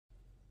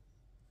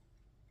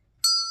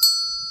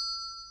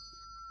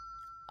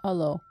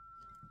Hello,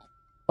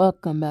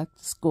 welcome back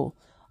to school.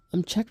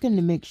 I'm checking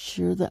to make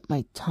sure that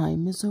my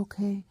time is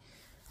okay.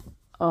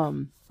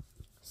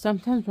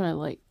 Sometimes when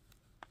I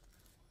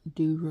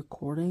do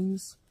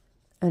recordings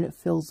and it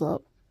fills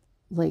up,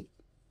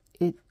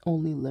 it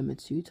only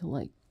limits you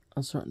to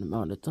a certain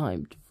amount of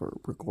time for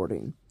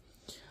recording.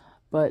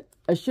 But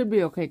I should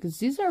be okay because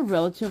these are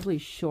relatively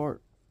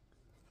short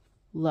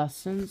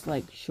lessons,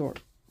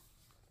 short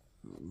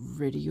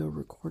video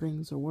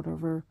recordings or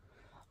whatever.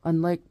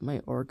 Unlike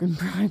my organ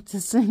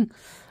practicing,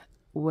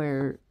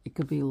 where it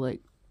could be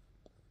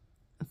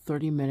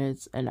 30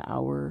 minutes, an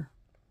hour,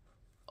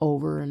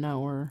 over an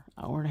hour,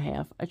 hour and a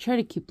half. I try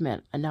to keep them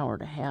at an hour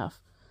and a half,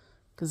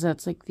 because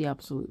that's the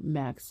absolute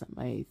max that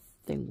my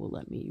thing will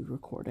let me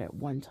record at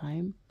one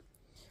time.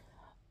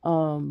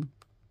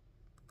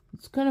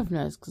 It's kind of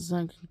nice, because I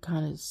can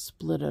kind of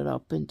split it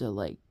up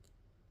into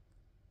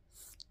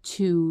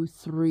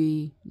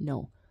three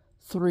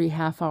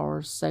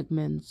half-hour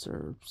segments,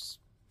 or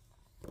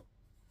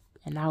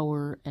an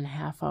hour and a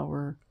half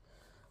hour,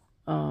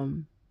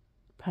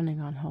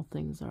 depending on how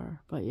things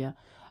are. But yeah.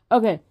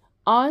 Okay,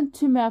 on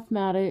to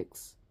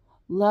mathematics,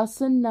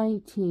 lesson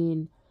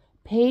 19,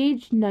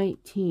 page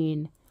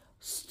 19,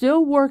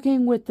 still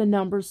working with the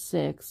number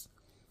 6.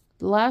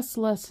 The last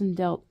lesson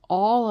dealt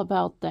all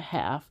about the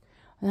half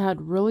and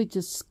had really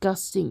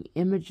disgusting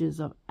images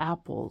of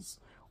apples,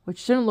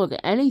 which didn't look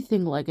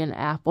anything like an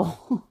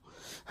apple.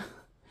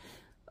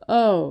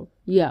 Oh,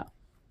 yeah.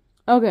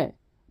 Okay.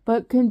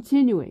 But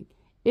continuing,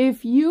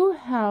 if you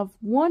have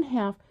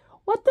 1/2,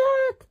 what the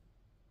heck?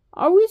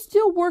 Are we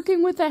still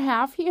working with a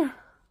half here?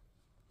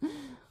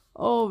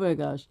 Oh my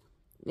gosh.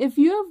 If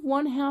you have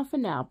 1/2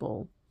 an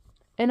apple,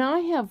 and I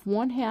have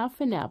 1/2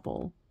 an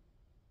apple,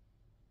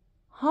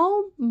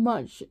 how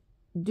much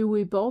do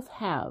we both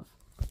have?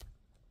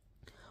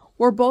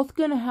 We're both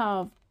going to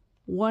have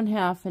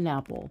 1/2 an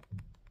apple.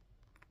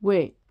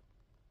 Wait,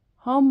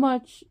 how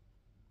much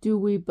do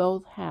we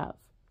both have?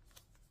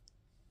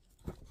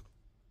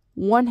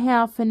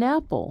 1/2 an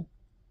apple.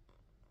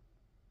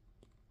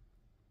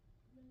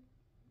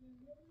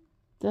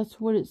 That's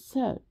what it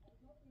said.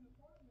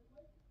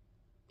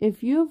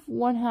 If you have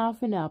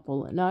 1/2 an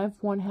apple and I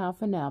have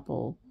 1/2 an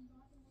apple,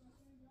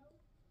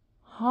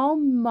 how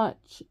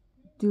much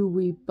do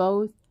we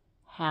both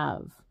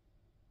have?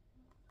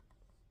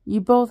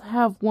 You both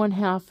have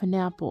 1/2 an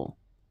apple.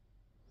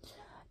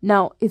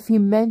 Now, if you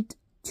meant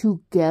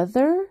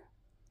together,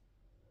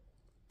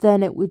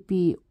 then it would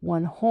be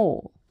 1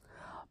 whole.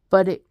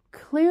 But it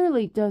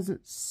clearly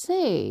doesn't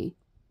say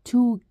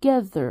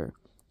together.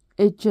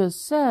 It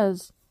just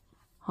says,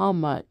 how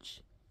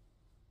much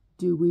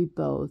do we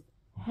both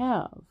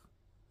have?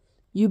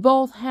 You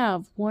both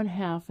have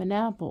 1/2 an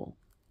apple.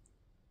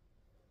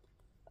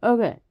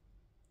 Okay,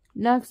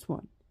 next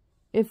one.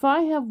 If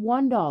I have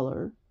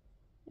 $1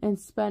 and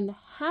spend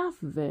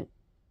half of it,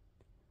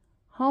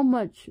 how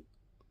much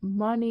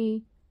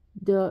money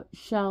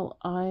shall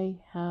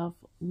I have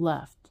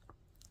left?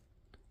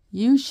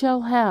 You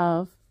shall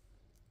have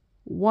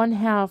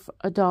 1/2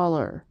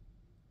 $1.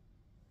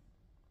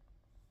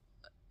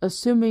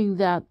 Assuming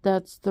that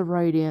that's the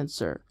right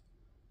answer.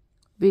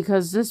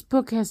 Because this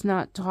book has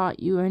not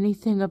taught you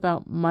anything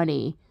about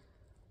money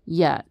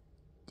yet.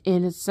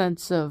 In a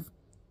sense of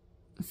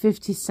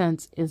 50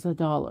 cents is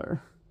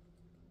 $1.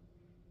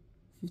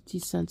 50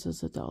 cents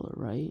is $1,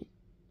 right?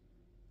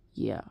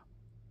 Yeah.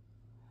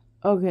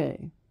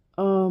 Okay.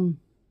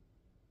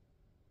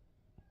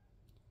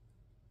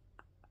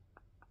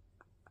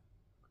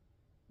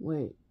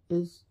 Wait,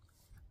 is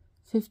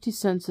 50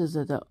 cents is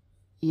 $1?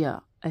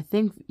 Yeah, I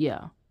think,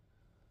 yeah.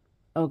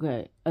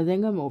 Okay, I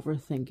think I'm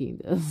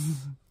overthinking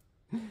this.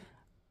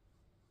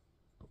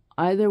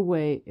 Either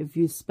way, if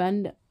you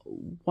spend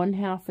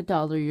 1/2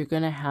 $1, you're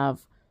going to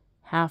have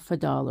half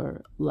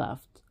 $1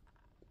 left.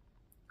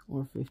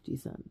 Or 50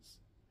 cents.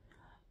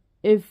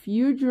 If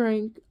you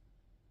drink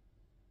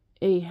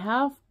a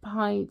half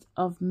pint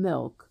of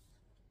milk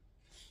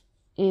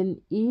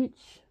in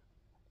each,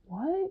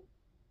 what?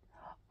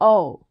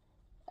 Oh,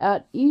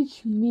 at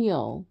each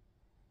meal,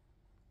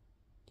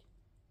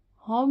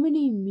 how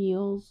many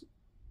meals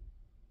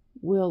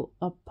will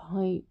a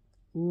pint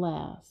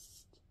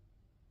last?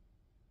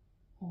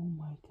 Oh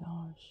my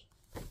gosh.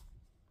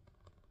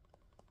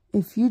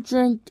 If you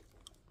drink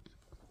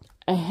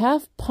a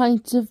half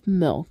pint of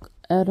milk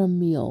at a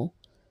meal,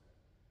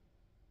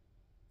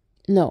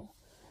 you're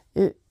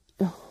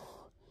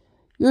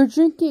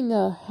drinking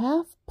a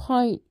half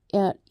pint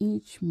at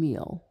each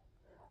meal,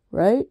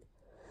 right?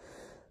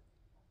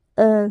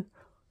 And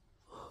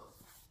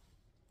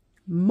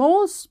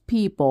most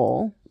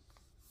people,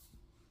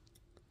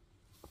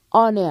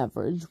 on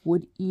average,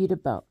 would eat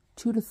about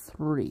 2 to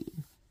 3.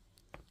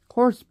 Of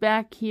course,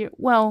 back here,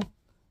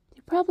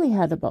 they probably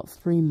had about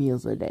 3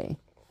 meals a day.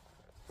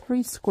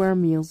 3 square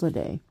meals a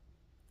day.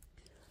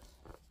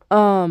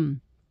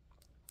 So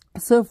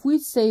if we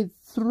say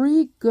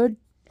 3 good,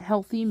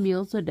 healthy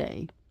meals a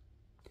day,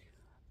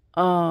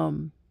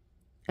 and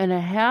a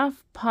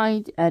half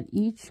pint at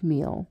each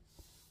meal,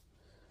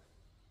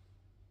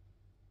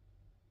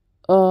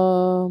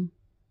 What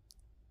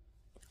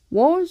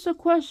was the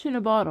question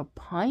about a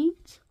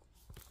pint?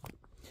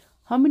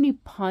 How many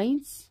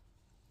pints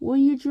will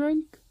you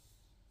drink?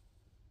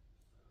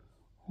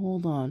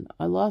 Hold on,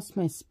 I lost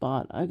my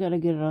spot. I gotta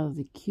get it out of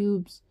the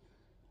cubes.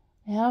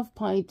 Half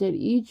pint at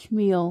each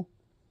meal.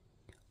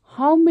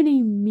 How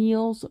many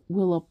meals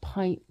will a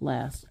pint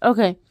last?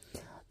 Okay,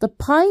 the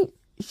pint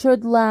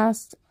should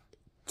last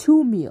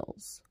 2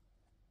 meals.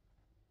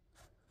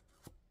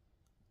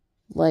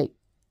 Like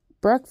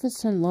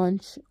breakfast and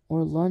lunch,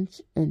 or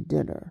lunch and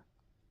dinner.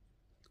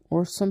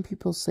 Or some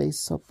people say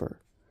supper.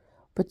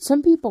 But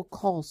some people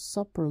call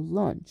supper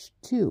lunch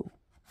too.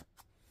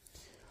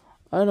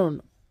 I don't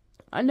know.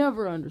 I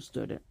never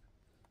understood it.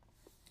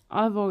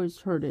 I've always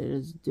heard it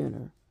as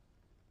dinner.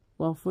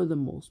 Well, for the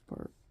most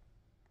part.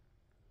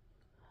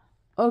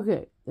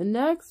 Okay, the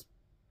next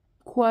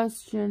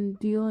question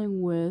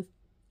dealing with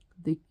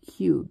the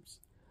cubes.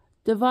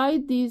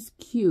 Divide these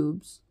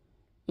cubes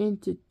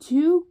into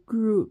 2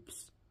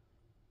 groups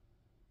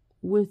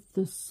with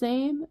the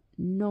same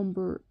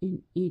number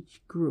in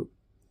each group.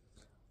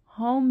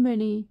 How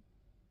many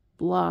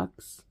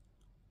blocks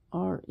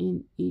are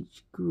in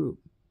each group?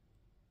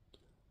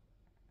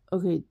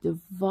 Okay,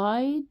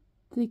 divide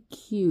the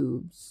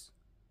cubes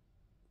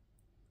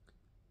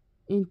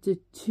into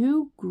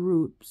 2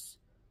 groups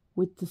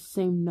with the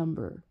same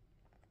number.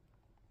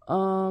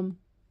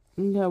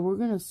 Yeah, we're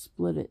gonna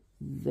split it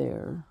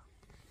there.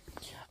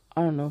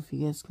 I don't know if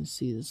you guys can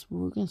see this, but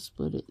we're gonna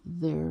split it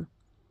there.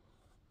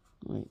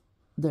 Right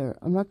there.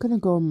 I'm not gonna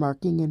go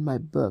marking in my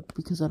book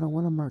because I don't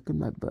want to mark in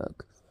my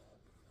book.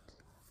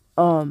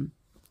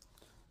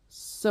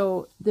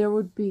 So there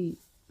would be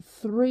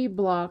 3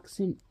 blocks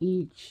in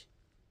each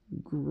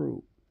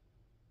group.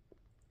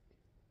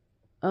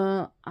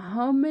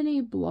 How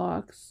many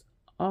blocks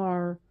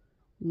are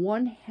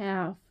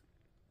 1/2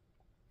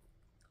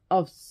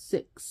 of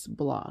 6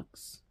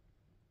 blocks?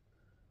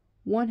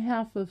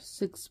 1/2 of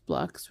 6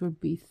 blocks would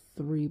be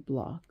 3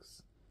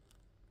 blocks.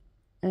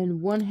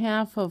 And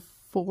 1/2 of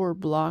 4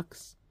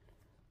 blocks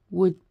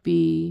would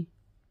be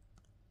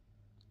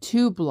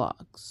 2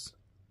 blocks.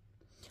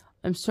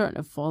 I'm starting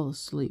to fall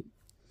asleep.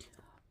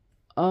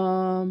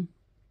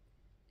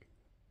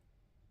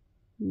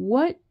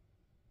 What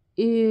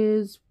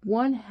is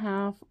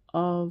 1/2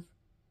 of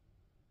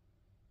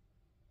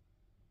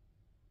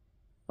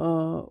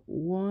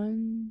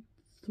 1,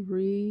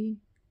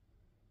 3?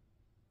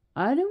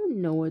 I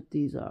don't know what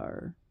these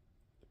are.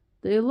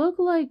 They look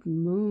like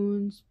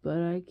moons, but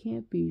I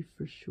can't be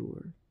for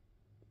sure.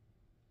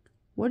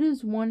 What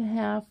is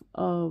 1/2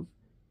 of...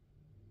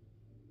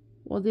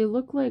 Well, they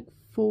look like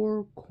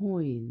 4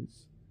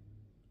 coins.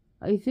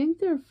 I think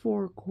they're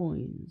 4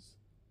 coins.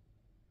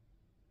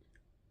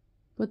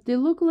 But they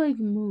look like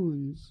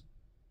moons.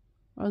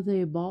 Are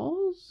they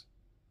balls?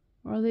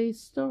 Are they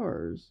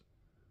stars?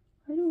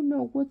 I don't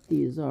know what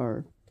these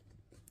are.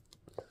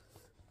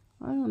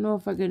 I don't know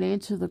if I could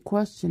answer the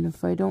question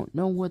if I don't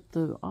know what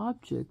the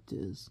object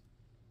is.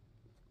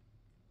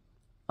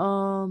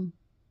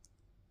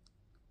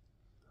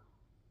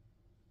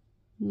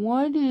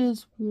 What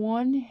is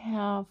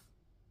 1/2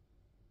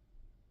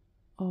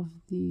 of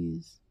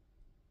these?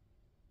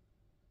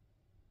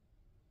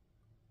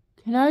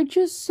 Can I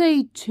just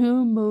say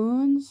 2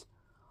 moons?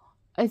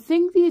 I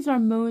think these are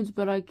moons,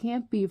 but I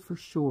can't be for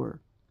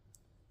sure.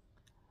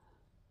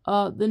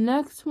 The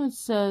next one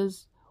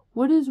says,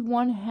 what is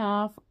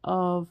 1/2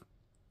 of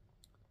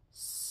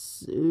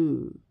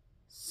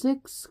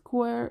 6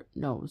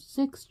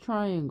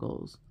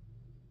 triangles?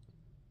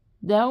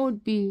 That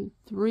would be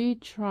 3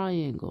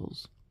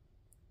 triangles.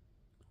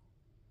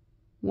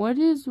 What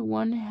is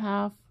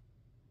 1/2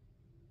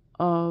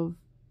 of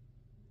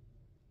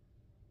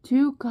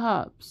 2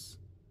 cups?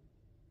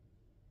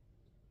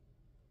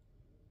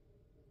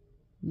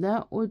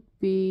 That would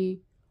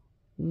be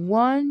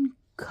 1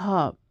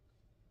 cup.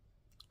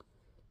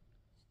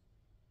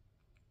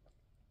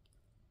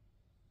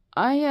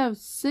 I have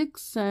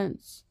 6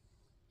 cents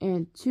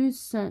and 2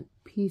 cent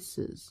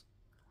pieces.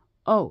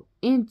 Oh,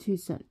 in 2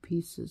 cent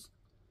pieces.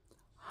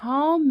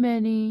 How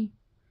many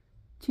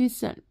 2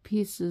 cent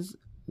pieces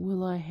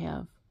will I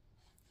have?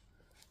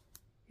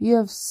 You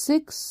have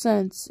 6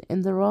 cents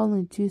and they're all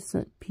in 2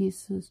 cent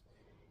pieces.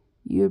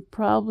 You'd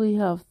probably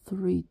have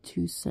 3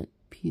 2 cent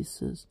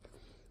pieces.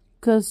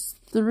 Because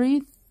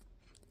 3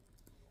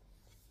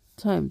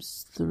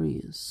 times 3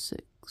 is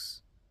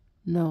 6.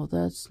 No,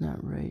 that's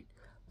not right.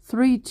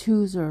 3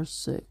 2s are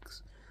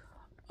 6.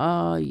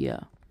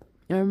 Yeah.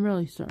 I'm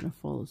really starting to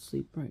fall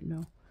asleep right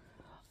now.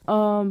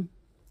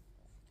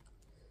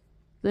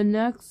 The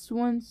next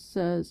one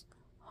says,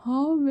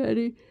 how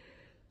many...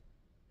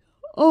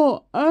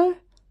 No,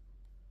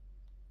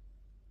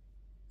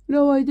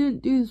 I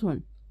didn't do this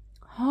one.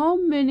 How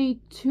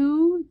many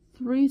 2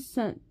 3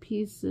 cent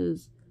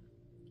pieces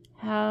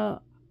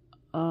have...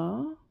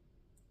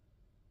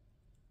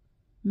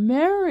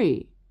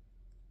 Mary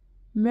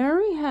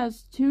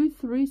has 2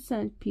 3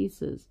 cent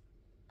pieces.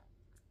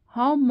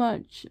 How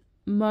much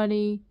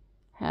money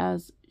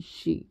has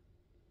she?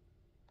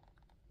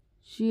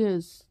 She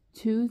has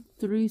 2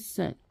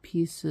 3-cent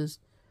pieces,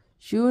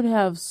 she would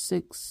have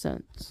 6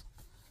 cents.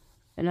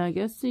 And I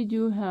guess they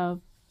do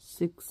have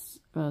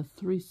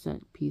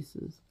 3-cent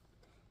pieces.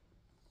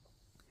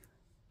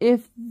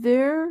 If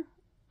there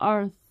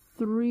are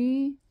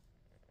 3...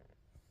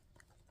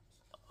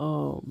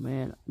 Oh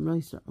man, I'm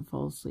really starting to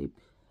fall asleep.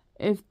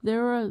 If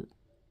there are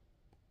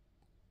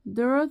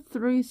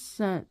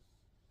 3-cent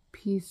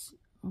piece...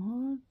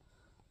 Oh,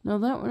 no,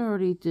 that one I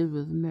already did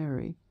with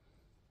Mary.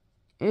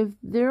 If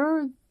there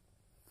are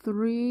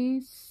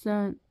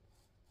 3-cent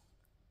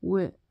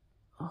with...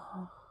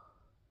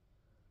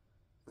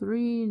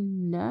 3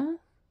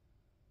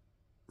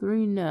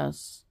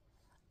 nests.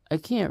 I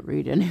can't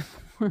read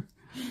anymore.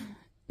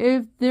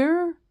 If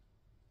there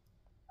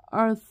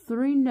are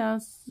 3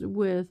 nests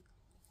with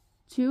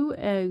 2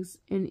 eggs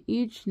in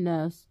each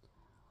nest,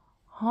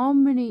 how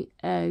many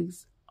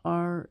eggs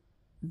are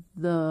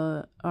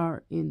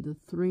in the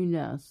 3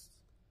 nests?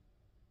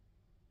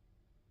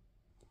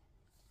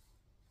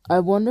 I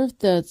wonder if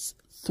that's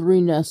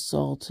 3 nests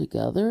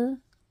altogether.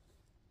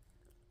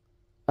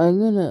 I'm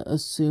gonna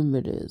assume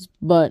it is,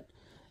 but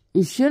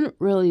you shouldn't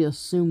really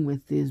assume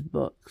with these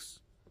books.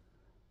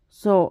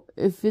 So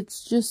if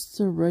it's just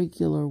the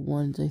regular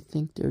ones, I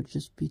think there'd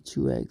just be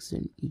 2 eggs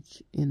in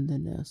the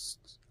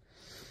nests.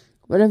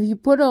 But if you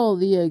put all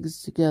the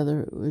eggs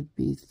together, it would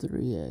be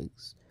 3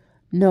 eggs.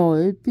 No,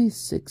 it would be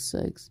 6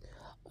 eggs.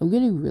 I'm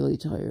getting really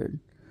tired.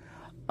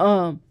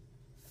 The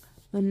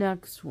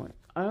next one.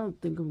 I don't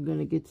think I'm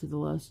gonna get to the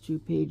last 2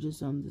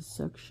 pages on this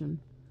section.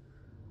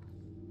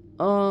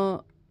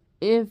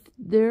 If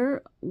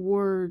there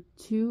are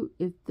 2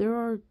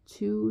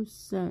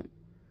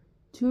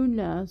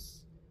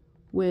 nests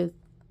with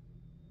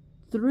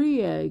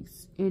 3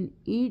 eggs in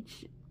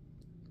each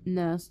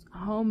nest,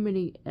 how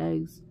many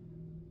eggs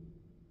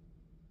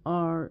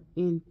are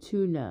in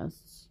 2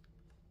 nests?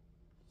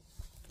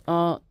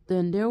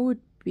 Then there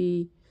would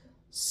be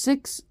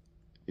 6.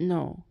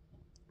 No.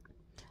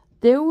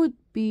 There would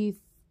be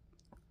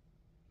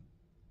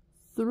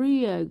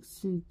 3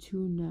 eggs in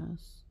 2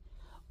 nests.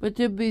 But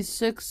there'd be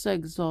 6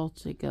 eggs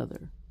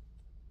altogether.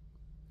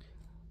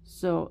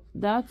 So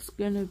that's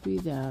gonna be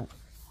that.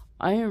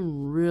 I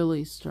am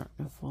really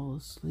starting to fall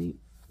asleep.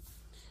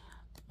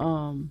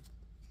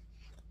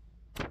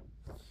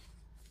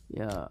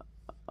 Yeah.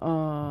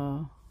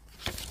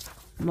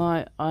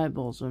 My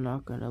eyeballs are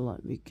not gonna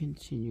let me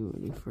continue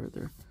any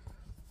further.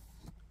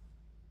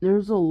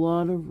 There's a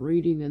lot of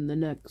reading in the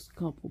next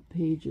couple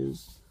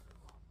pages.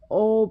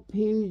 Oh,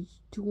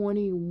 page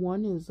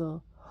 21 is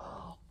a...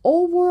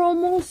 Oh, we're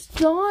almost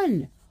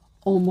done.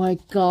 Oh my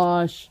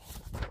gosh.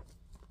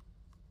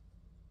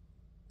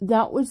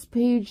 That was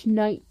page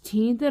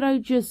 19 that I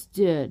just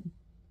did.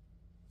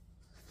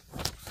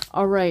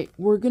 Alright,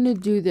 we're going to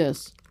do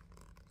this.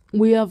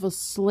 We have a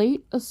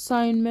slate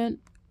assignment.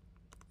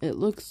 It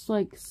looks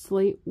like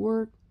slate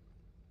work.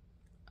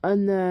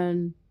 And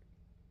then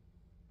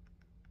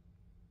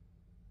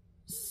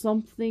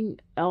something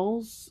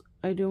else.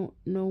 I don't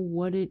know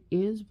what it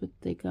is, but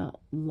they got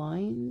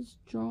lines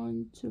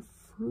drawn to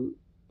fruit.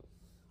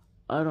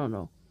 I don't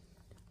know.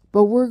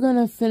 But we're going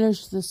to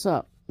finish this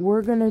up.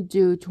 We're going to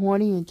do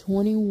 20 and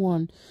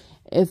 21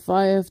 if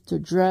I have to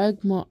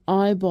drag my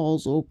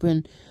eyeballs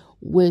open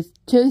with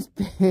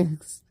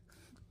toothpicks.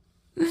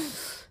 And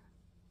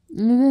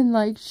then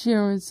like,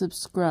 share, and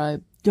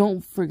subscribe.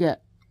 Don't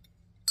forget.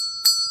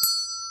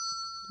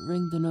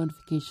 Ring the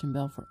notification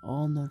bell for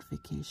all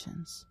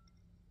notifications.